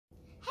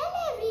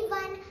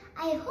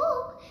I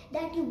hope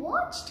that you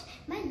watched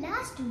my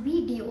last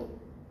video.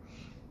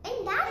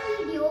 In that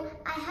video,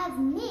 I have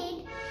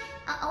made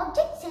an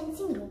object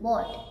sensing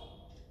robot.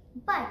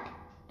 But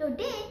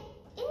today,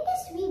 in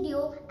this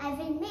video, I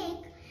will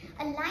make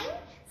a line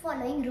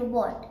following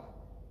robot.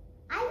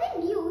 I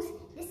will use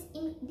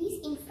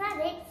these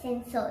infrared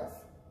sensors.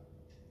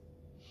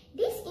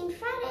 These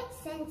infrared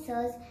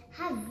sensors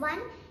have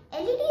one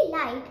LED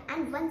light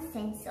and one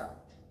sensor.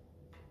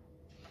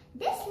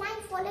 This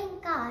line following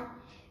car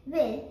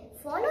will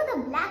follow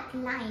the black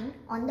line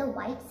on the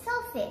white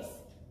surface.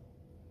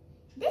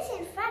 This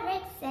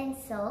infrared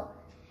sensor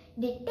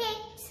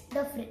detects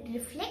the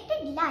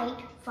reflected light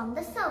from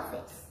the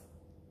surface.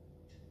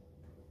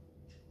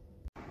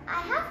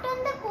 I have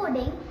done the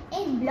coding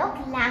in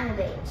block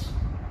language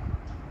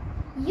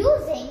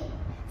using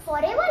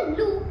forever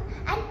loop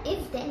and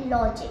if-then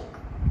logic.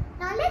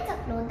 Now let's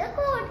upload the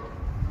code.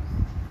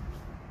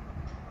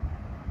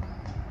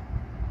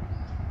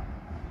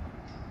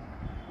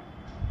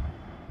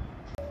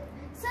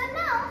 So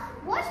now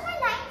watch my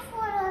line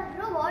for a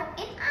robot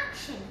in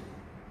action.